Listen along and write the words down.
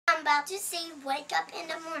I'm about to sing Wake Up in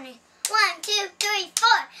the Morning. 1, 2, 3, 4.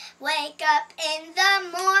 Wake up in the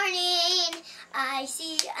morning. I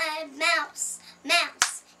see a mouse.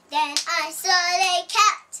 Then I saw a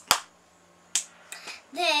cat.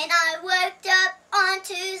 Then I woke up on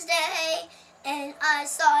Tuesday and I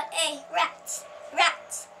saw a rat.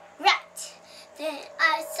 Then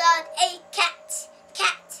I saw a cat.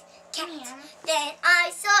 Yeah. Then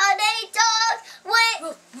I saw a dog.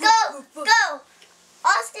 Wait, go.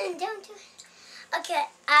 Austin, don't do it. Okay,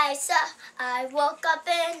 I woke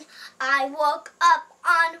up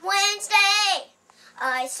on Wednesday.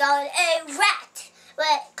 I saw a rat.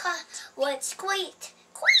 What squeaked?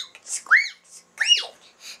 Squeak.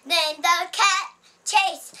 Then the cat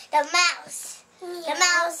chased the mouse. The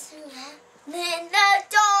mouse. Then the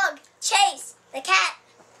dog chased the cat.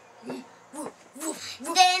 Then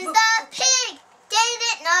the pig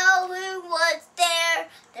didn't know who was there.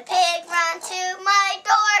 The pig ran to my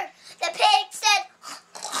door. The pig said,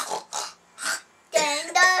 then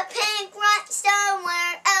the pig ran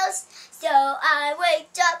somewhere else. So I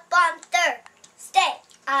waked up on Thursday.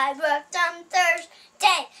 I worked on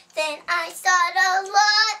Thursday. Then I saw a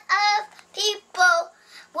lot of people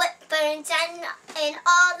with burns and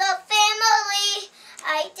all the family.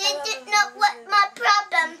 I didn't know what my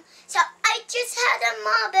problem, so I just had a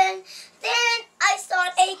mobbing. Then I saw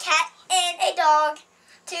a cat and a dog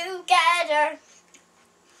together.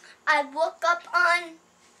 I woke up on,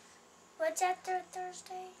 what's that,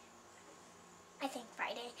 Thursday? I think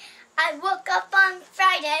Friday. I woke up on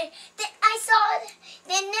Friday.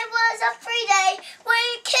 Then it was a free day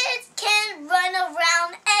where kids can run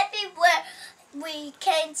around everywhere. We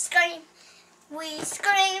can scream. We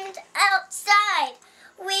screamed outside.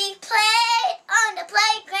 We played on the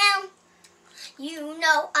playground. You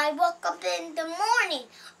know, I woke up in the morning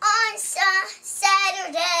on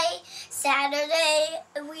Saturday. Saturday,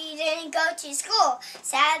 we didn't go to school.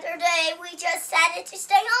 Saturday, we just decided to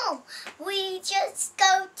stay home. We just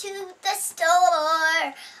go to the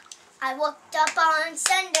store. I woke up on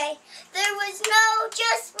Sunday. There was no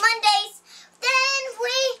just Mondays. Then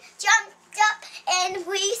we jumped up and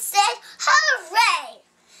we said, hooray!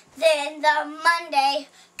 Then the Monday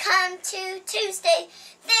come to Tuesday.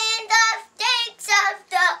 Then the dates of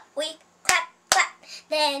the week, clap.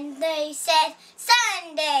 Then they said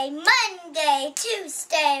Sunday, Monday,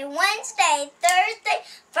 Tuesday, Wednesday, Thursday,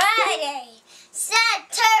 Friday,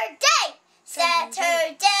 Saturday.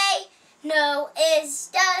 No, it's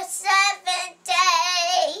the 7th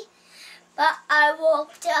day. But I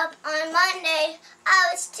woke up on Monday. I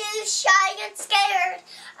was too shy and scared.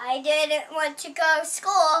 I didn't want to go to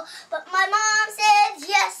school, but my mom said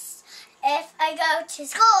yes. If I go to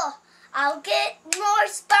school, I'll get more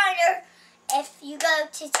smarter. If you go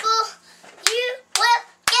to school, you will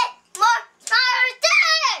get more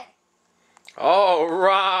smarter. All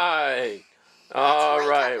right.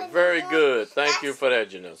 Very good. Thank you for that,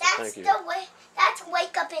 Janessa. Thank you. That's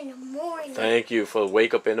Wake Up in the Morning. Thank you for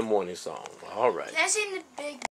Wake Up in the Morning song. All right. That's in the big